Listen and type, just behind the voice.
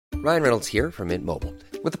Ryan Reynolds here from Mint Mobile.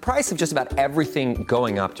 With the price of just about everything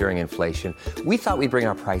going up during inflation, we thought we'd bring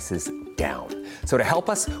our prices down. So to help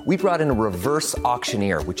us, we brought in a reverse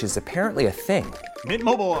auctioneer, which is apparently a thing. Mint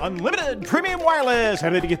Mobile Unlimited Premium Wireless.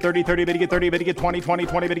 How to get 30, 30, bit to get 30, bit to get 20, 20,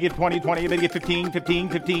 20, bit to get 20, 20, bit to get 15, 15,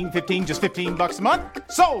 15, 15, just $15 a month?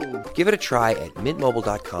 Sold! Give it a try at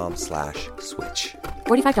mintmobile.com/switch.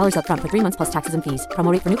 $45 up front for 3 months plus taxes and fees.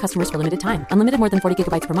 Promo rate for new customers for limited time. Unlimited more than 40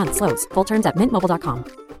 gigabytes per month. Slows full terms at mintmobile.com.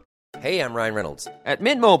 Hey, I'm Ryan Reynolds. At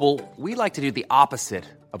Mint Mobile, we like to do the opposite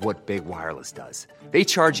of what Big Wireless does. They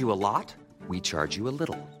charge you a lot, we charge you a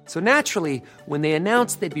little. So naturally, when they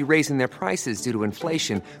announced they'd be raising their prices due to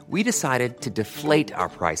inflation, we decided to deflate our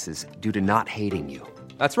prices due to not hating you.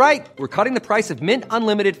 That's right. We're cutting the price of Mint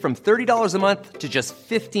Unlimited from $30 a month to just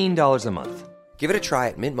 $15 a month. Give it a try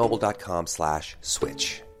at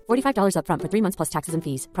mintmobile.com/switch. $45 up front for 3 months plus taxes and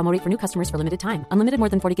fees. Promo rate for new customers for limited time. Unlimited more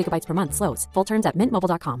than 40 gigabytes per month. Slows full terms at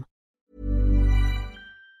mintmobile.com.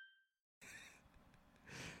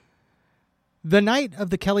 The night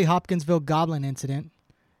of the Kelly Hopkinsville Goblin incident,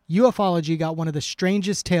 ufology got one of the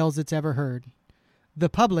strangest tales it's ever heard. The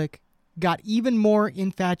public got even more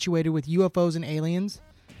infatuated with UFOs and aliens,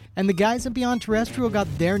 and the guys at Beyond Terrestrial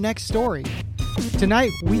got their next story.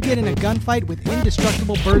 Tonight, we get in a gunfight with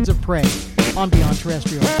indestructible birds of prey on Beyond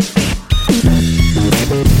Terrestrial.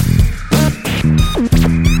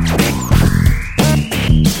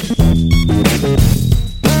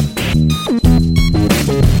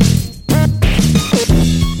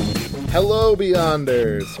 Hello,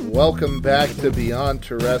 Beyonders. Welcome back to Beyond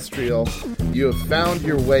Terrestrial. You have found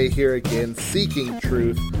your way here again, seeking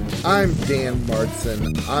truth. I'm Dan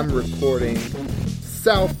Martson. I'm reporting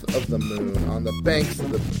south of the moon on the banks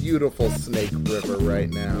of the beautiful Snake River right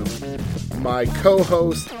now. My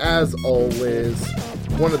co-host, as always,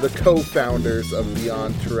 one of the co-founders of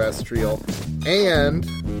Beyond Terrestrial, and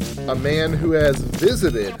a man who has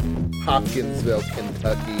visited Hopkinsville,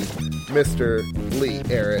 Kentucky, Mr. Lee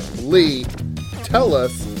Eric. Lee, tell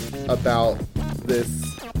us about this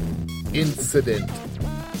incident.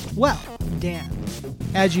 Well, Dan,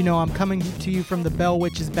 as you know, I'm coming to you from the Bell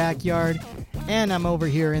Witch's backyard, and I'm over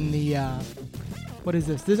here in the, what is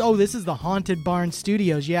this? This is the Haunted Barn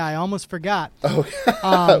Studios. Yeah, I almost forgot. Oh,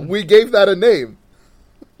 we gave that a name.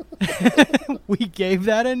 We gave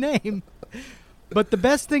that a name. But the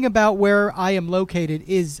best thing about where I am located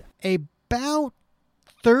is about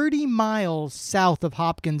 30 miles south of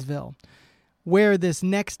Hopkinsville, where this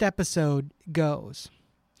next episode goes.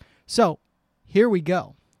 So, here we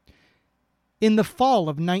go. In the fall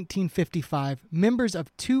of 1955, members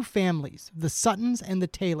of two families, the Suttons and the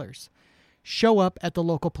Taylors, show up at the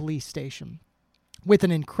local police station with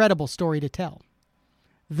an incredible story to tell.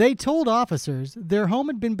 They told officers their home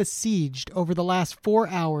had been besieged over the last 4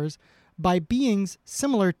 hours by beings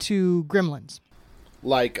similar to gremlins.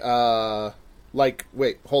 Wait,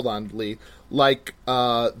 hold on, Lee. Like,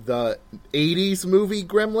 the 80s movie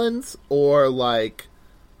Gremlins? Or like,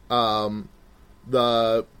 the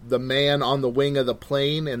man on the wing of the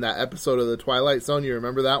plane in that episode of The Twilight Zone? You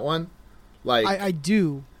remember that one? Like, I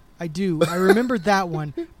do. I remember that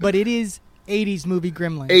one, but it is 80s movie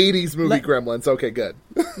Gremlins. 80s movie Gremlins. Okay, good.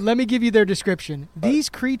 Let me give you their description. These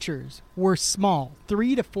creatures were small,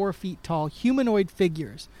 3 to 4 feet tall, humanoid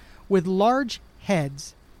figures with large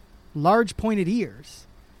heads, large pointed ears,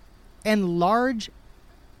 and large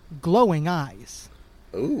glowing eyes.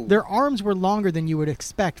 Ooh. Their arms were longer than you would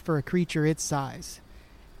expect for a creature its size,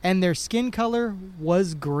 and their skin color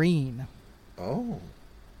was green. Oh.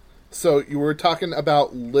 So you were talking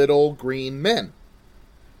about little green men.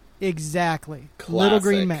 Exactly. Classic. Little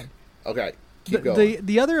green men. Okay, keep going.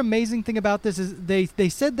 The other amazing thing about this is they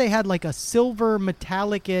said they had like a silver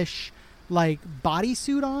metallic-ish like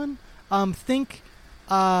bodysuit on. Think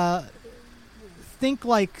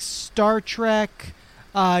like Star Trek,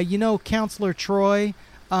 Counselor Troy,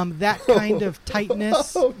 that kind of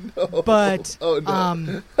tightness, but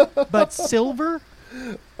but silver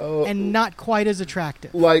and not quite as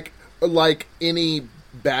attractive. Like any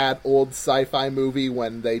bad old sci-fi movie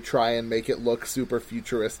when they try and make it look super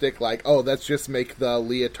futuristic, like, oh, let's just make the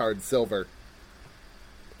leotard silver.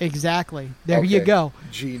 Exactly. There you go.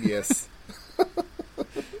 Genius.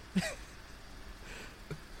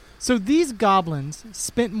 So these goblins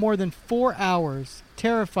spent more than 4 hours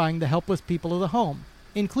terrifying the helpless people of the home,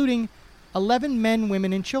 including 11 men,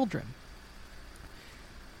 women, and children.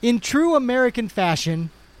 In true American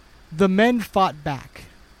fashion, the men fought back.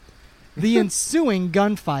 The ensuing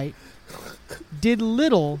gunfight did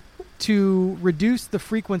little to reduce the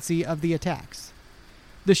frequency of the attacks.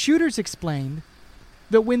 The shooters explained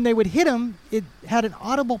that when they would hit them, it had an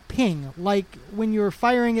audible ping, like when you're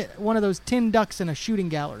firing at one of those tin ducks in a shooting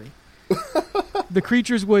gallery. The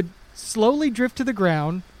creatures would slowly drift to the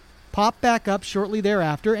ground, pop back up shortly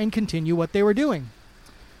thereafter, and continue what they were doing.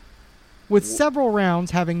 With several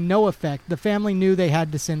rounds having no effect, the family knew they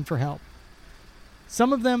had to send for help.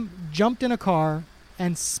 Some of them jumped in a car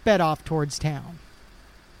and sped off towards town.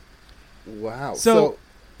 Wow. So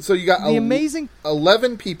you got the amazing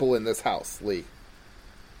 11 people in this house, Lee.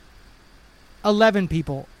 11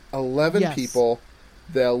 people. 11 Yes. people.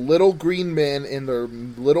 The little green men in their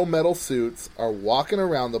little metal suits are walking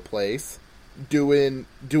around the place doing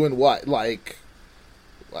what? Like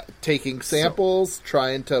taking samples,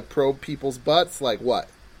 trying to probe people's butts, like what?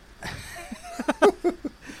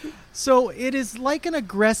 So it is like an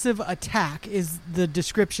aggressive attack is the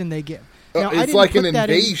description they give. Now, I it's didn't like put an that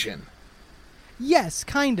in- invasion. Yes,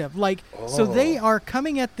 kind of. So they are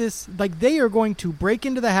coming at this, like they are going to break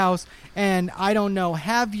into the house and, I don't know,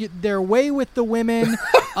 have their way with the women,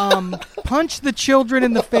 punch the children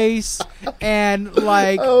in the face, and,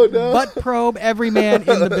 butt probe every man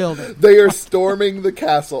in the building. They are storming the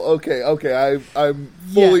castle. Okay, I'm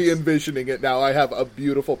fully Yes. envisioning it now. I have a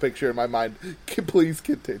beautiful picture in my mind. Please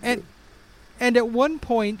continue. And at one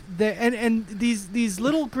point, and these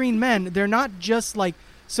little green men, they're not just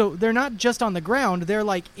they're not just on the ground. They're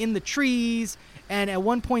like in the trees, and at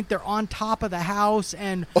one point they're on top of the house,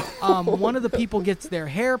 and one of the people gets their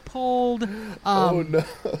hair pulled. Oh no!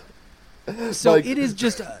 So it is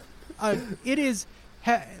just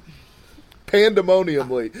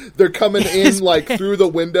pandemoniumly. They're coming in like through the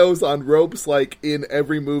windows on ropes, like in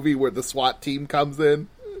every movie where the SWAT team comes in.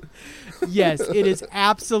 Yes, it is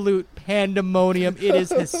absolute pandemonium. It is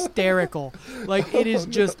hysterical. Like it is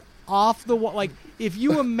just off the wall. Like if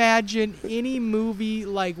you imagine any movie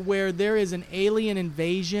like where there is an alien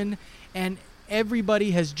invasion and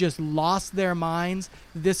everybody has just lost their minds,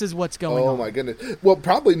 this is what's going on. Oh my goodness! Well,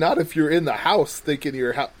 probably not if you're in the house thinking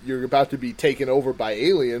you're about to be taken over by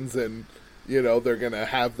aliens and they're gonna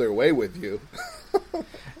have their way with you.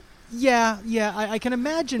 Yeah, I can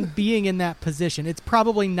imagine being in that position. It's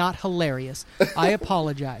probably not hilarious. I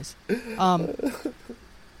apologize.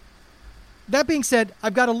 That being said,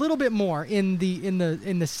 I've got a little bit more in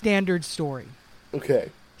the standard story. Okay.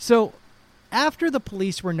 So, after the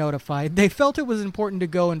police were notified, they felt it was important to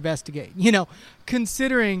go investigate.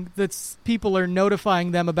 Considering that people are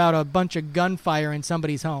notifying them about a bunch of gunfire in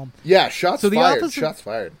somebody's home. Yeah, shots fired. Shots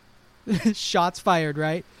fired. Shots fired,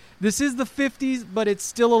 right? This is the 50s, but it's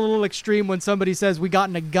still a little extreme when somebody says we got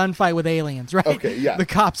in a gunfight with aliens, right? Okay, yeah. The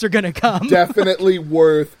cops are going to come. Definitely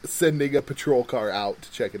worth sending a patrol car out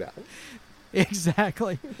to check it out.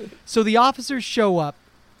 Exactly. So the officers show up,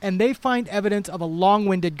 and they find evidence of a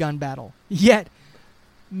long-winded gun battle. Yet,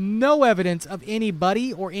 no evidence of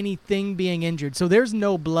anybody or anything being injured. So there's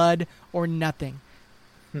no blood or nothing.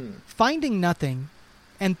 Finding nothing,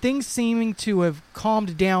 and things seeming to have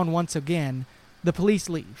calmed down once again, the police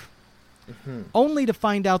leave. Only to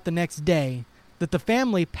find out the next day that the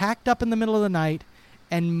family packed up in the middle of the night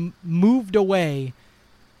and moved away,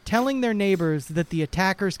 telling their neighbors that the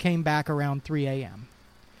attackers came back around 3 a.m.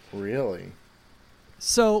 Really?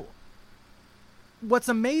 So, what's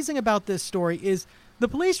amazing about this story is the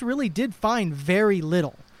police really did find very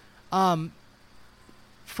little. From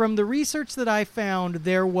the research that I found,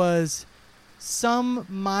 there was some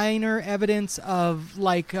minor evidence of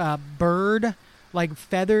bird, like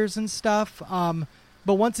feathers and stuff.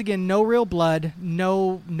 But once again, no real blood,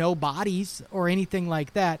 no bodies or anything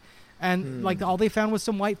like that. And all they found was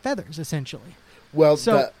some white feathers, essentially. Well,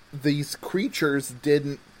 so, these creatures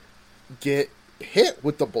didn't get hit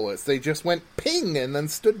with the bullets. They just went ping and then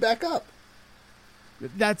stood back up.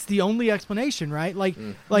 That's the only explanation, right? Like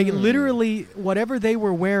literally whatever they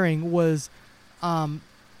were wearing was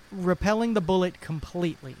repelling the bullet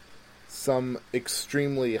completely. Some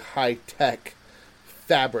extremely high-tech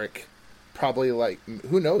fabric. Probably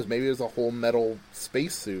who knows, maybe it was a whole metal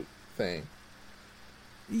spacesuit thing.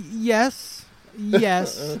 Yes.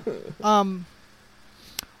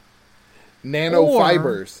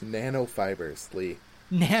 Nanofibers, Lee.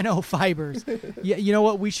 Nanofibers. Yeah, you know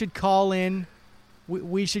what? We should call in.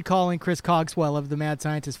 We should call in Chris Cogswell of the Mad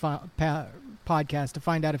Scientist podcast to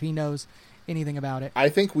find out if he knows anything about it. I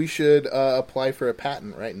think we should apply for a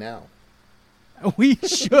patent right now. We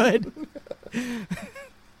should.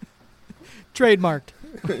 Trademarked.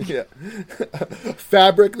 Yeah.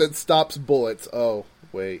 Fabric that stops bullets. Oh,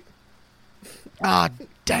 wait. Ah,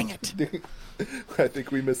 dang it. I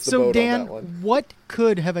think we missed the So, boat Dan, on that one. what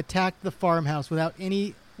could have attacked the farmhouse without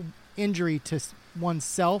any injury to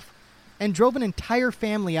oneself and drove an entire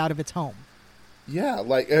family out of its home? Yeah,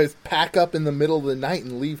 like pack up in the middle of the night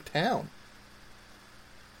and leave town.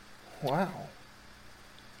 Wow.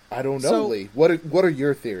 I don't know, Lee. What are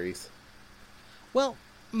your theories? Well,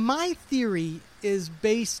 my theory is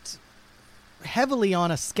based heavily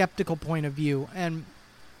on a skeptical point of view, and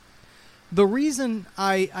the reason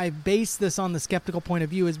I base this on the skeptical point of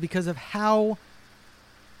view is because of how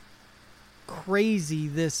crazy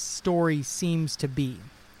this story seems to be.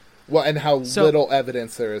 Well, and how little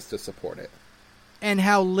evidence there is to support it. And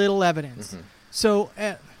how little evidence. Mm-hmm. So,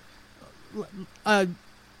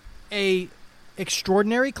 a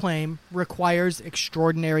extraordinary claim requires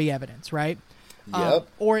extraordinary evidence, right? Yep.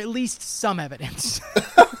 Or at least some evidence.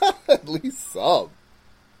 At least some.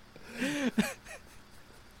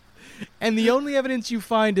 And the only evidence you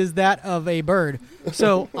find is that of a bird.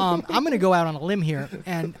 So I'm going to go out on a limb here,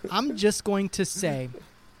 and I'm just going to say,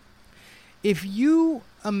 if you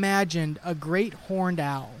imagined a great horned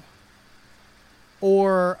owl,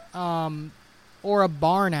 or a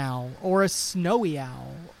barn owl, or a snowy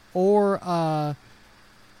owl, or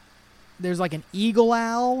there's like an eagle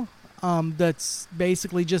owl that's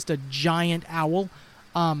basically just a giant owl.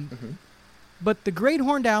 But the great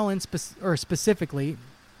horned owl specifically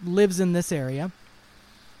lives in this area.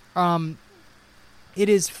 It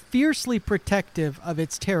is fiercely protective of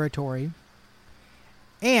its territory,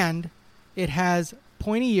 and it has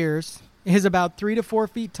pointy ears, is about 3 to 4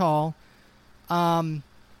 feet tall. The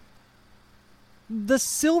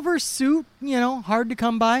silver suit, hard to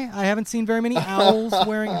come by. I haven't seen very many owls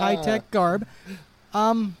wearing high-tech garb.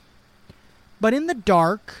 But in the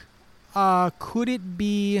dark, could it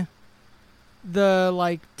be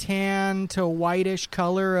the tan to whitish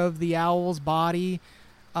color of the owl's body,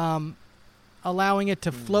 allowing it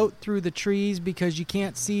to float through the trees because you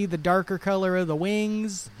can't see the darker color of the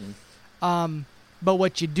wings? But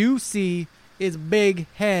what you do see is big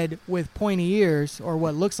head with pointy ears, or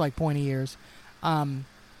what looks like pointy ears, coming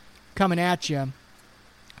at you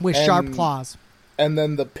with sharp claws. And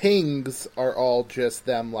then the pings are all just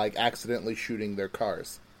them accidentally shooting their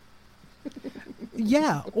cars.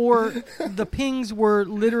 Yeah, or the pings were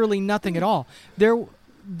literally nothing at all.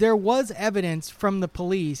 There was evidence from the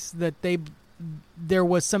police that there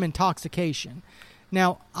was some intoxication.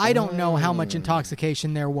 Now, I don't know how much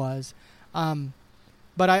intoxication there was,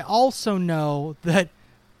 but I also know that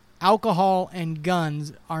alcohol and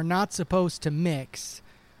guns are not supposed to mix,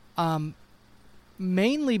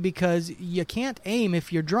 mainly because you can't aim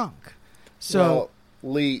if you're drunk. So, well,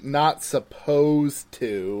 Lee, not supposed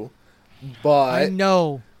to, but I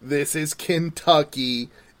know this is Kentucky.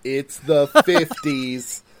 It's the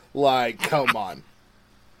 50s. Come on.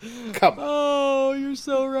 Come on. Oh, you're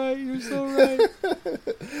so right. You're so right.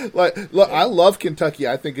 Look, I love Kentucky.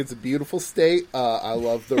 I think it's a beautiful state. I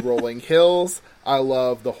love the rolling hills. I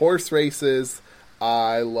love the horse races.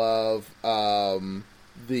 I love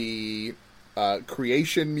the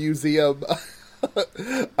Creation Museum.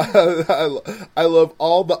 I love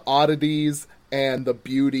all the oddities and the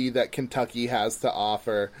beauty that Kentucky has to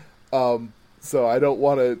offer. So I don't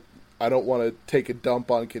want to take a dump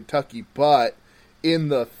on Kentucky, but in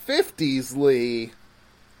the 50s, Lee,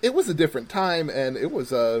 it was a different time and it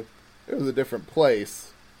was a different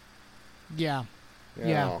place. Yeah.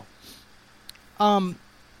 Yeah.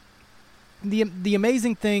 The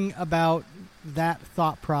amazing thing about that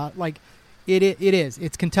thought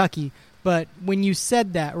it's Kentucky, but when you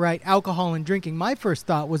said that, right, alcohol and drinking, my first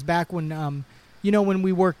thought was back when when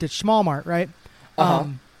we worked at Schmalmart, right?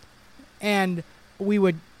 And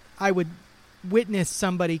I would witness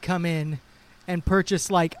somebody come in and purchase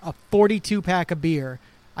a 42 pack of beer.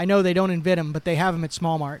 I know they don't invent them, but they have them at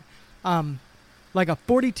Schmalmart. A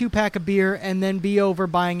 42 pack of beer, and then be over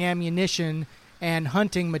buying ammunition and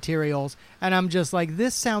hunting materials. And I'm just like,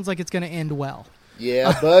 this sounds like it's going to end well.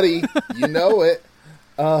 Yeah, buddy. You know it.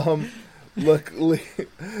 Look,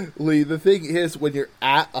 Lee, the thing is, when you're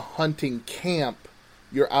at a hunting camp,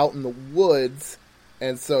 you're out in the woods,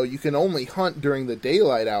 and so you can only hunt during the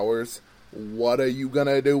daylight hours. What are you going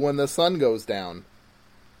to do when the sun goes down?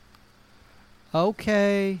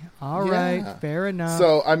 Okay, all right, fair enough.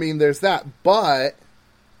 So, there's that, but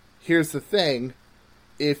here's the thing.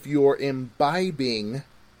 If you're imbibing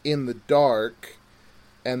in the dark,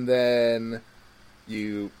 and then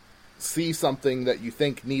you see something that you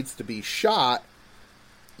think needs to be shot,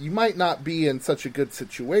 you might not be in such a good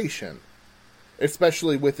situation.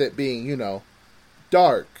 Especially with it being,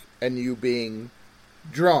 dark, and you being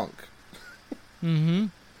drunk. Mm-hmm.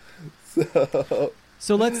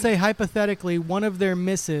 So let's say, hypothetically, one of their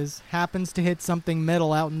misses happens to hit something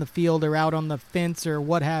metal out in the field or out on the fence or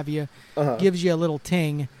what have you, gives you a little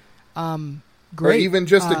ting. great. Or even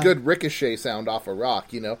just a good ricochet sound off a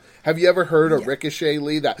rock, Have you ever heard a ricochet,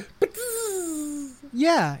 Lee? That...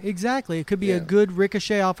 Yeah, exactly. It could be a good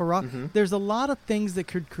ricochet off a rock. Mm-hmm. There's a lot of things that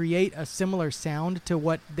could create a similar sound to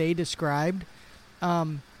what they described.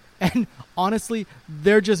 And honestly,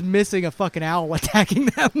 they're just missing a fucking owl attacking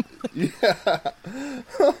them. Yeah.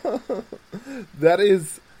 That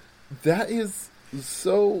is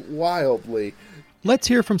so wildly. Let's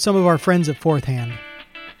hear from some of our friends at Fourth Hand.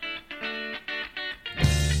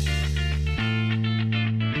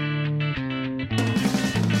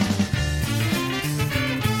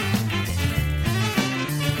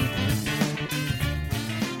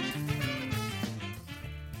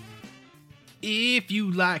 If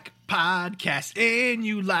you like podcasts and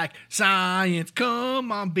you like science,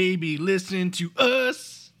 come on, baby, listen to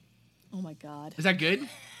us. Oh my God. Is that good?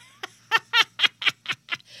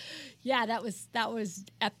 Yeah, that was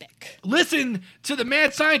epic. Listen to the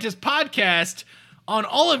Mad Scientist podcast on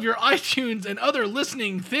all of your iTunes and other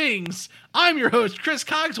listening things. I'm your host, Chris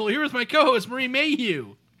Cogswell, here with my co-host, Marie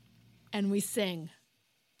Mayhew. And we sing.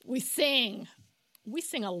 We sing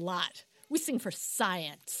a lot. We sing for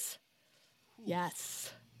science.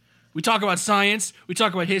 Yes. We talk about science, we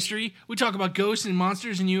talk about history, we talk about ghosts and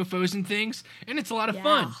monsters and UFOs and things, and it's a lot of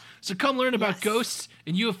fun. So come learn about ghosts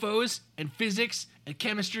and UFOs and physics and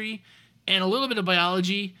chemistry and a little bit of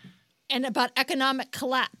biology. And about economic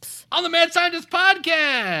collapse. On the Mad Scientist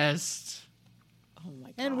Podcast! Oh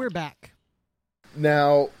my God. And we're back.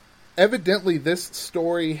 Now, evidently this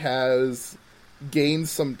story has gained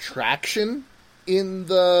some traction in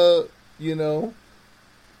the,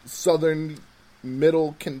 southern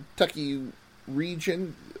middle Kentucky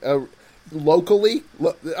region, locally.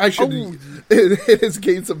 It has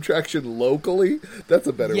gained some traction locally. That's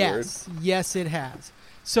a better word. Yes, it has.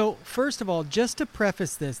 So, first of all, just to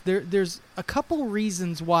preface this, there's a couple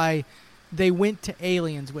reasons why they went to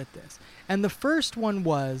aliens with this. And the first one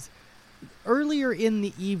was, earlier in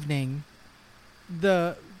the evening,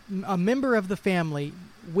 a member of the family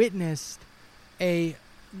witnessed a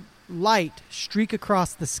light streak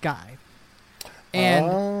across the sky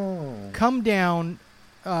and come down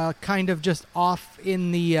kind of just off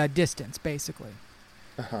in the distance, basically.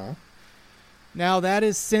 Uh-huh. Now, that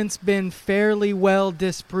has since been fairly well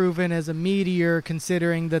disproven as a meteor,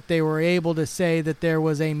 considering that they were able to say that there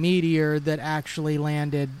was a meteor that actually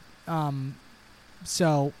landed.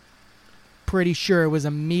 So, pretty sure it was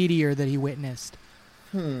a meteor that he witnessed.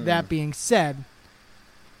 That being said,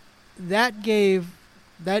 that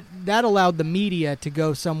allowed the media to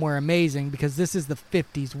go somewhere amazing, because this is the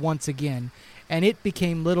 50s once again, and it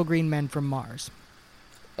became Little Green Men from Mars.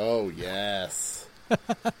 Oh, yes.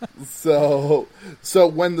 So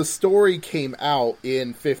when the story came out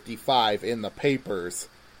in 55 in the papers,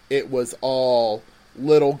 it was all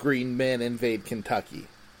Little Green Men invade Kentucky.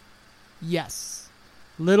 Yes.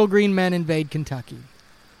 Little Green Men invade Kentucky.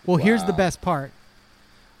 Well, here's the best part.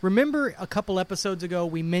 Remember a couple episodes ago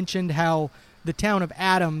we mentioned how the town of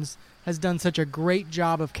Adams has done such a great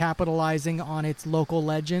job of capitalizing on its local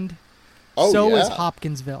legend? So is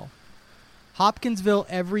Hopkinsville. Hopkinsville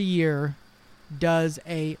every year does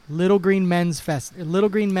a Little Green Men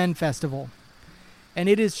Festival, and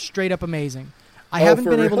it is straight up amazing. I haven't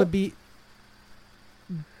been able to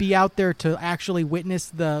be out there to actually witness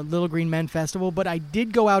the Little Green Men Festival, but I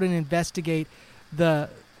did go out and investigate the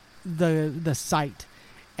site.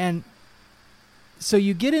 And so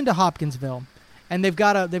you get into Hopkinsville, and they've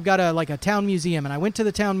got a town museum, and I went to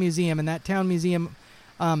the town museum, and that town museum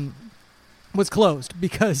was closed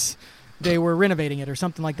because they were renovating it or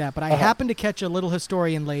something like that. But I happened to catch a little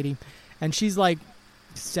historian lady, and she's like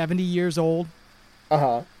 70 years old.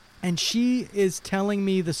 And she is telling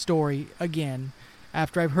me the story again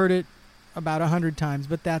after I've heard it about 100 times,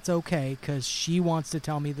 but that's okay because she wants to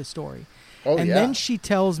tell me the story. Then she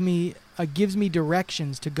tells me, gives me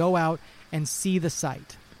directions to go out and see the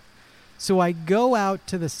site. So I go out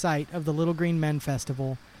to the site of the Little Green Men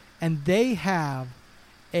Festival, and they have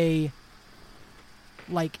a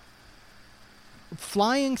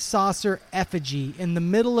flying saucer effigy in the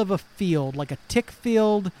middle of a field, like a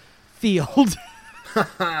tick-filled field.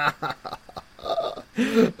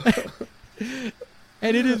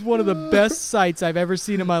 And it is one of the best sights I've ever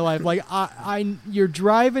seen in my life. Like, you're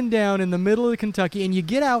driving down in the middle of Kentucky, and you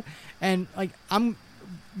get out, and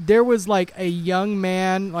there was like a young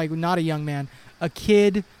man, like not a young man, a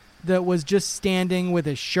kid that was just standing with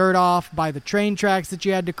his shirt off by the train tracks that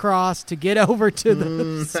you had to cross to get over to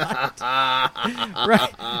the site.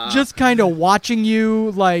 Right? Just kind of watching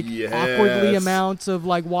you, like, awkwardly amounts of,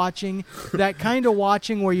 like, watching. That kind of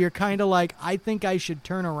watching where you're kind of like, I think I should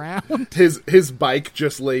turn around. His bike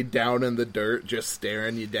just laid down in the dirt, just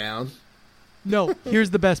staring you down. No,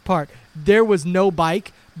 here's the best part. There was no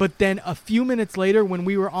bike, but then a few minutes later, when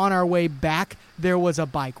we were on our way back, there was a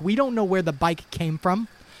bike. We don't know where the bike came from.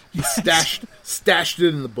 He stashed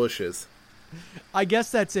it in the bushes. I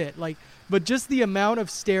guess that's it. Like, but just the amount of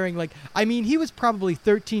staring. Like, I mean, he was probably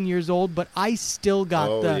 13 years old, but I still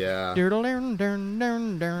got that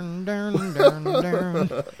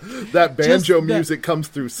banjo music comes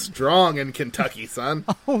through strong in Kentucky, son.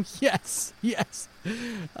 Oh yes.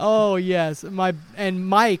 Oh yes,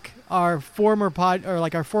 Mike, our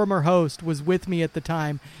former host, was with me at the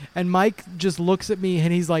time, and Mike just looks at me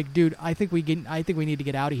and he's like, "Dude, I think we need to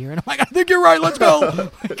get out of here." And I'm like, "I think you're right. Let's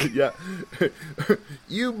go." Yeah,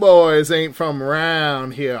 you boys ain't from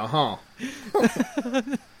around here, huh?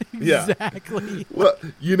 Exactly. Well,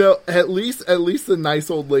 at least the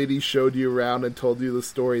nice old lady showed you around and told you the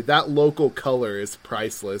story. That local color is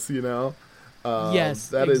priceless, Yes,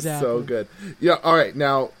 that exactly. is so good. Yeah, all right.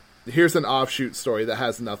 Now, here's an offshoot story that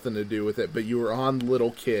has nothing to do with it, but you were on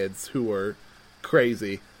Little Kids who were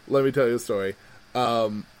crazy. Let me tell you a story.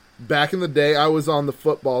 Back in the day, I was on the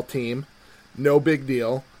football team. No big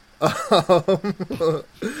deal.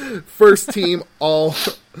 First team all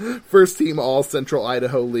Central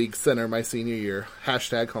Idaho League center my senior year.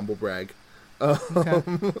 #humble brag. Okay.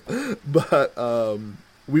 But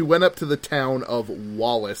we went up to the town of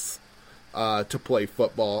Wallace to play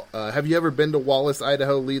football. Have you ever been to Wallace,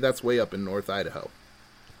 Idaho, Lee? That's way up in North Idaho.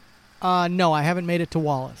 No, I haven't made it to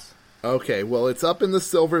Wallace. Okay, well, it's up in the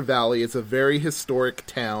Silver Valley. It's a very historic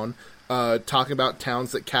town. Talking about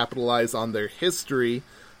towns that capitalize on their history,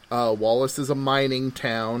 Wallace is a mining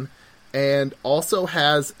town and also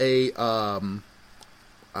has a, I'm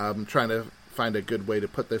trying to find a good way to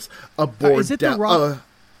put this, a bordello. Is it the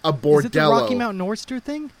Rocky Mountain Oyster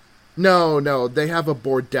thing? No, they have a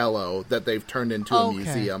bordello that they've turned into a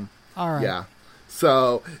museum. All right. Yeah.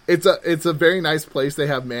 So it's a very nice place. They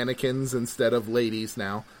have mannequins instead of ladies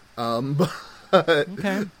now. Okay.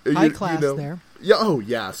 High class there. Yeah. Oh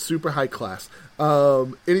yeah. Super high class.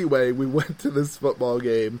 Anyway, we went to this football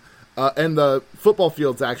game, and the football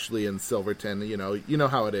field's actually in Silverton. You know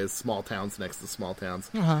how it is. Small towns next to small towns.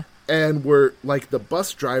 Uh-huh. And we're like, the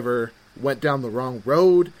bus driver went down the wrong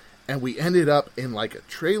road, and we ended up in like a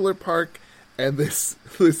trailer park, and this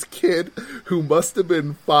kid who must have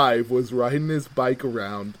been 5 was riding his bike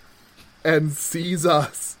around and sees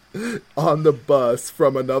us on the bus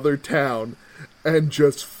from another town and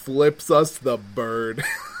just flips us the bird.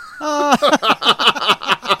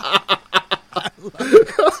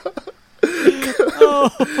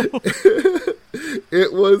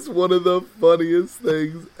 It was one of the funniest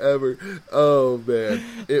things ever. Oh man,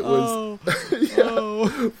 it was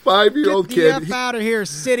 5-year-old kid. Get the F out of here,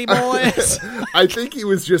 city boys. I think he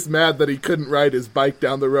was just mad that he couldn't ride his bike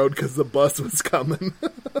down the road because the bus was coming.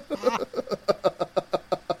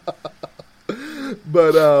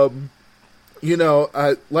 But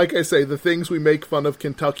like I say, the things we make fun of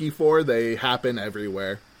Kentucky for, they happen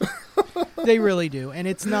everywhere. They really do. And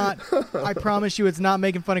it's not, I promise you, it's not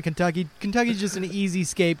making fun of Kentucky. Kentucky's just an easy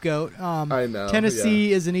scapegoat. I know.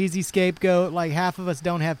 Tennessee is an easy scapegoat. Like, half of us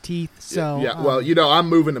don't have teeth. So yeah. Well, I'm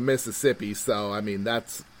moving to Mississippi, so I mean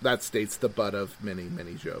that state's the butt of many,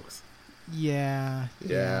 many jokes. Yeah.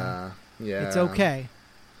 It's okay.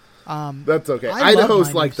 That's okay.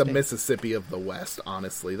 Idaho's like the Mississippi of the West,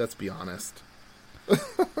 honestly. Let's be honest.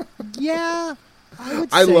 Yeah,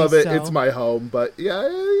 I love it. So. It's my home, but yeah,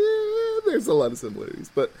 there's a lot of similarities.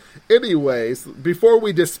 But anyways, before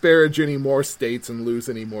we disparage any more states and lose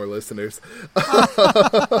any more listeners, we're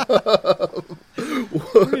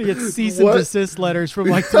gonna get cease and desist letters from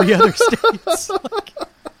like 3 other states.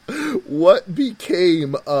 What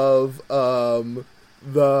became of the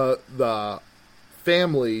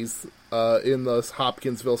families in this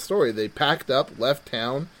Hopkinsville story? They packed up, left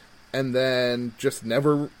town, and then just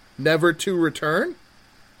never to return?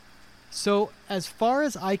 So, as far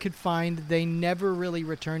as I could find, they never really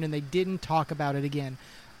returned, and they didn't talk about it again.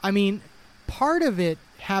 I mean, part of it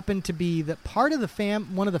happened to be that part of the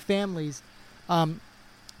one of the families,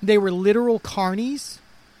 they were literal carnies,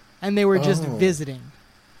 and they were just visiting.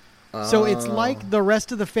 So it's like the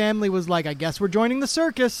rest of the family was like, I guess we're joining the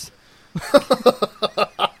circus.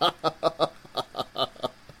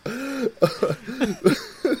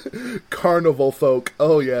 Carnival folk.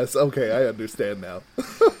 Oh yes, okay, I understand now.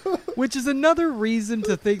 Which is another reason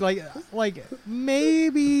to think like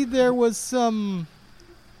maybe there was some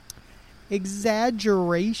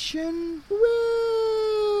exaggeration.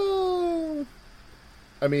 Well,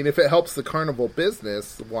 I mean, if it helps the carnival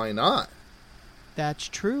business, why not? That's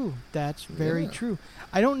true. That's very true.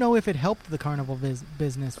 I don't know if it helped the carnival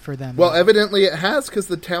business for them. Well, evidently it has, because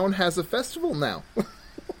the town has a festival now.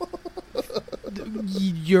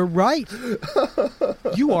 You're right.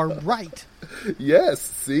 You are right. Yes,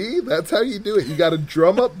 see? That's how you do it. You got to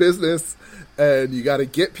drum up business, and you got to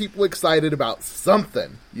get people excited about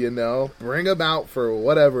something, Bring them out for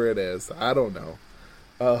whatever it is. I don't know.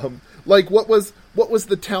 Like, what was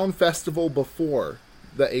the town festival before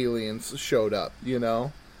the aliens showed up,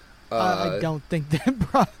 I don't think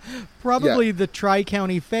that. Probably the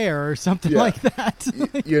Tri-County Fair or something like that.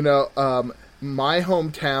 My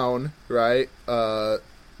hometown, right?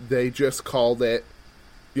 They just called it,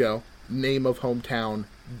 name of hometown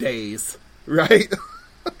days, right?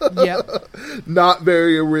 Yeah. Not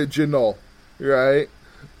very original, right?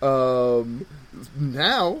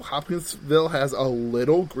 Now Hopkinsville has a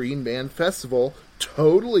Little Green Man Festival,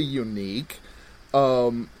 totally unique.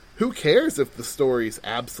 Who cares if the story's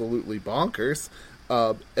absolutely bonkers?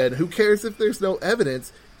 And who cares if there's no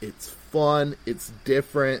evidence? It's fun, it's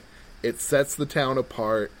different, it sets the town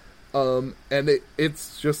apart, and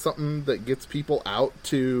it's just something that gets people out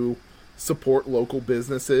to support local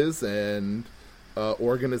businesses and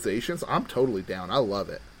organizations. I'm totally down. I love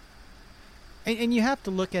it. And you have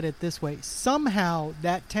to look at it this way. Somehow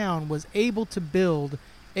that town was able to build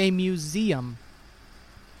a museum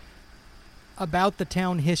about the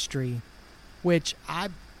town history, which I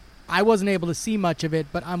wasn't able to see much of it,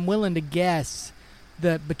 but I'm willing to guess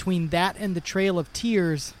that between that and the Trail of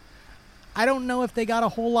Tears, I don't know if they got a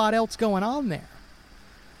whole lot else going on there.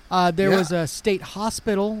 There was a state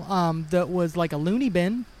hospital that was like a loony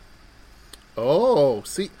bin. Oh,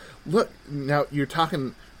 see, look, now you're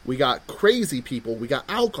talking, we got crazy people, we got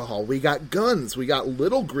alcohol, we got guns, we got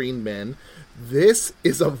little green men. This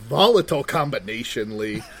is a volatile combination,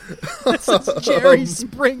 Lee. This is Jerry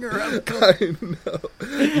Springer. I know.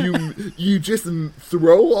 You just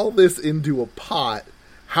throw all this into a pot.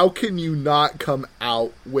 How can you not come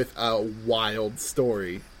out with a wild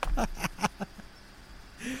story?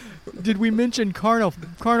 Did we mention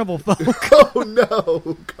carnival folk? Oh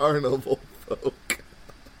no, carnival folk.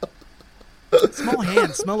 Small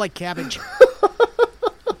hands smell like cabbage.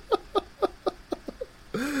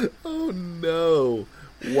 Oh no!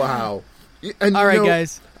 Wow. And all right,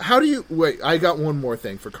 guys. How do you wait? I got one more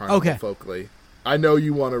thing for carnival folk, Lee. I know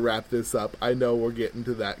you want to wrap this up. I know we're getting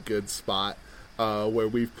to that good spot where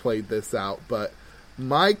we've played this out. But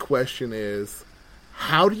my question is,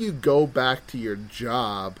 how do you go back to your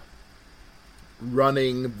job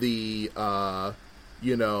running the,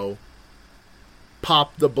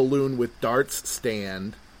 pop the balloon with darts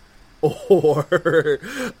stand or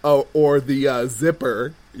the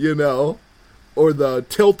zipper, or the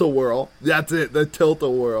tilt-a-whirl. That's it, the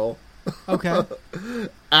tilt-a-whirl. Okay.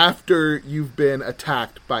 After you've been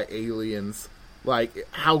attacked by aliens, like,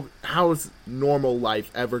 how's normal life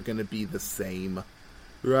ever going to be the same?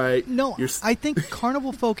 Right? No, I think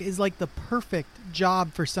carnival folk is like the perfect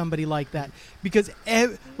job for somebody like that, because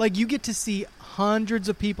you get to see hundreds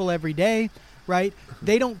of people every day, right?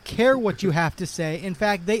 They don't care what you have to say. In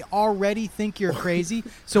fact, they already think you're crazy,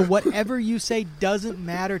 so whatever you say doesn't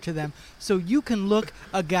matter to them. So you can look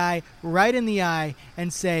a guy right in the eye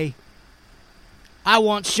and say, "I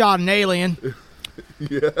once shot an alien."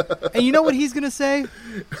 Yeah. And you know what he's going to say?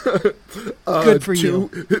 Good for you.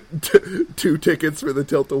 Two tickets for the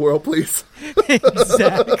tilt-a-whirl, please.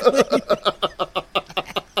 Exactly.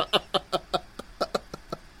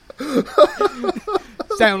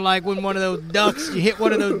 Sound like when one of those ducks, you hit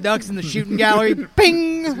one of those ducks in the shooting gallery,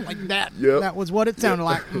 ping, like that. Yep. That was what it sounded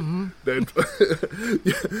like. Mm-hmm.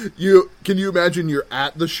 Can you imagine you're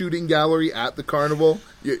at the shooting gallery at the carnival?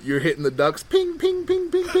 You're hitting the ducks, ping, ping,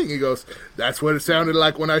 ping, ping, ping. He goes, "That's what it sounded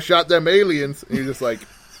like when I shot them aliens." And you're just like,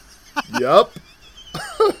 "Yup."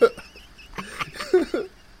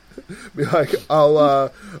 Be like,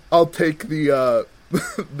 I'll take the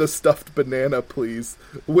the stuffed banana, please,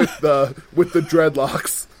 with the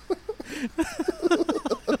dreadlocks.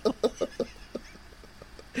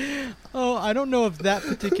 Oh, I don't know if that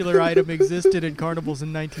particular item existed in carnivals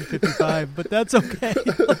in 1955, but that's okay.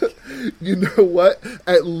 You know what?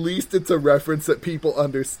 At least it's a reference that people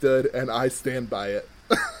understood, and I stand by it.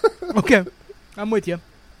 Okay, I'm with you.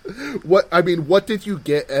 What did you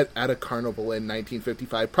get at a carnival in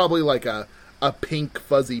 1955? Probably like a pink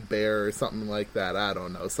fuzzy bear or something like that. I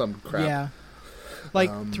don't know, some crap. Yeah,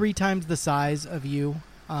 like 3 times the size of you.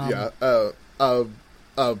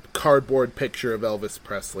 A cardboard picture of Elvis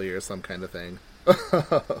Presley or some kind of thing.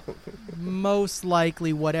 Most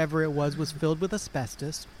likely whatever it was filled with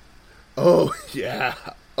asbestos. Oh, yeah.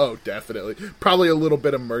 Oh, definitely. Probably a little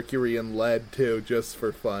bit of mercury and lead, too, just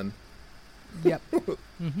for fun. Yep.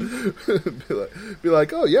 Be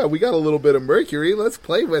like, oh, yeah, we got a little bit of mercury. Let's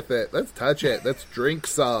play with it. Let's touch it. Let's drink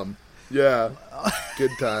some. Yeah.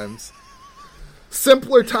 Good times.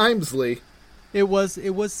 Simpler times, Lee. It was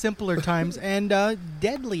simpler times and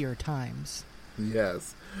deadlier times.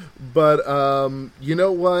 Yes. But you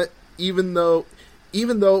know what? Even though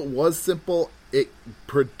it was simple, it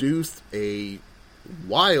produced a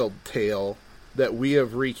wild tale that we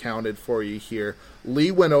have recounted for you here.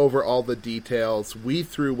 Lee went over all the details. We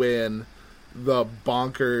threw in the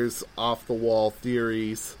bonkers, off-the-wall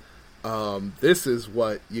theories. This is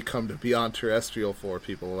what you come to Beyond Terrestrial for,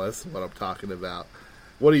 people. That's what I'm talking about.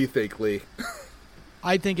 What do you think, Lee?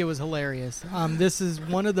 I think it was hilarious. This is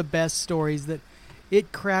one of the best stories that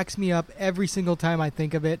it cracks me up every single time I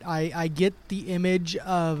think of it. I get the image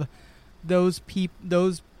of those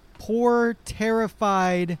poor,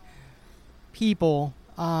 terrified people.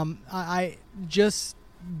 I just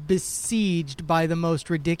besieged by the most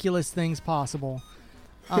ridiculous things possible.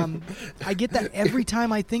 I get that every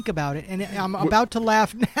time I think about it, and I'm about to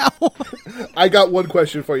laugh now. I got one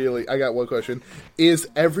question for you, Lee. I got one question. Is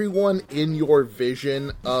everyone in your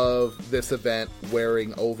vision of this event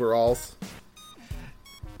wearing overalls?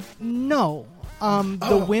 No.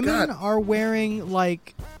 The women are wearing,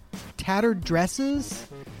 like, tattered dresses.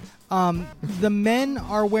 The men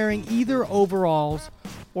are wearing either overalls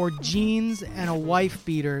or jeans and a wife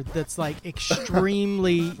beater that's, like,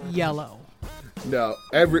 extremely yellow. No,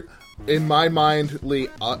 in my mind, Lee,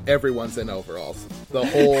 everyone's in overalls. The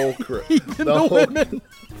whole crew. Even the women.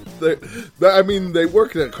 I mean, they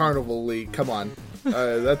work at Carnival, Lee. Come on,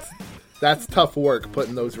 that's tough work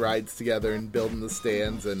putting those rides together and building the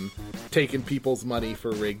stands and taking people's money for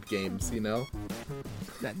rigged games. You know.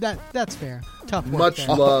 That's fair. Tough work. Much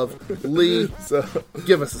there. love, Lee. So,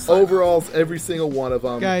 give us a sign. Overalls, every single one of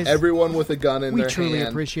them. Guys, everyone with a gun in their hand. We truly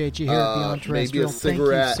appreciate you here at Beyond Terrestrial. Maybe a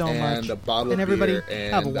cigarette Thank you so much. and a bottle and of everybody, beer.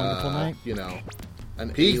 And have a wonderful night. You know,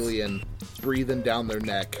 an alien breathing down their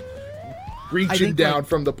neck, reaching down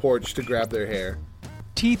from the porch to grab their hair.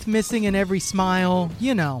 Teeth missing in every smile.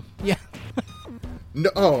 You know. Yeah.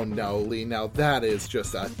 No, oh no, Lee. Now that is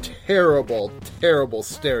just a terrible, terrible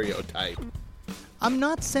stereotype. I'm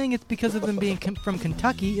not saying it's because of them being from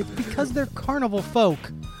Kentucky. It's because they're carnival folk.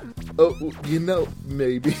 Oh, you know,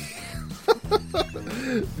 maybe.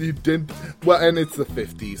 You didn't. Well, and it's the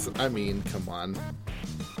 50s. I mean, come on.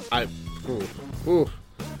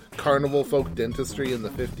 Carnival folk dentistry in the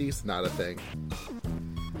 50s? Not a thing.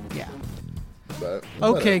 Yeah. But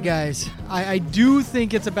okay, guys. I do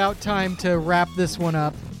think it's about time to wrap this one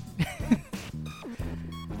up.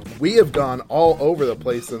 We have gone all over the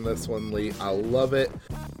place in this one, Lee. I love it.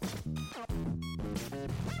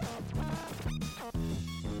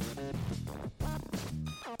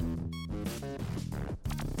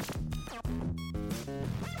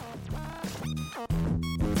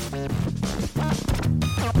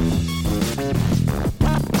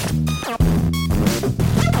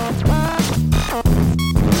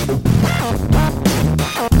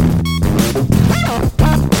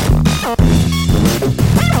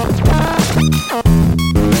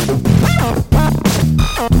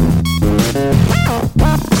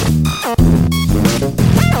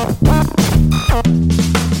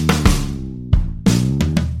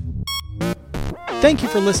 Thank you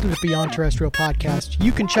for listening to Beyond Terrestrial Podcast.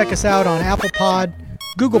 You can check us out on Apple Pod,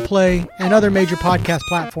 Google Play, and other major podcast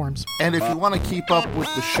platforms. And if you want to keep up with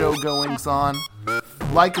the show goings on,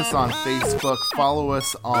 like us on Facebook, follow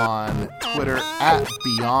us on Twitter at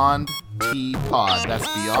Beyond T Pod. That's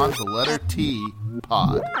Beyond the letter T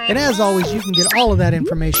Pod. And as always, you can get all of that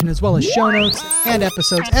information as well as show notes and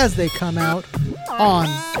episodes as they come out on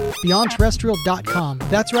BeyondTerrestrial.com.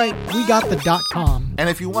 That's right, we got the .com. And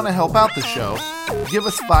if you want to help out the show, give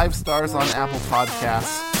us 5 stars on Apple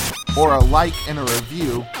Podcasts or a like and a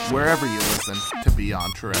review wherever you listen to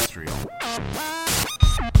Beyond Terrestrial.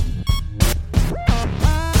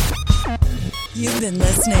 You've been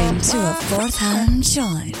listening to a fourth hand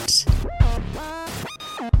joint.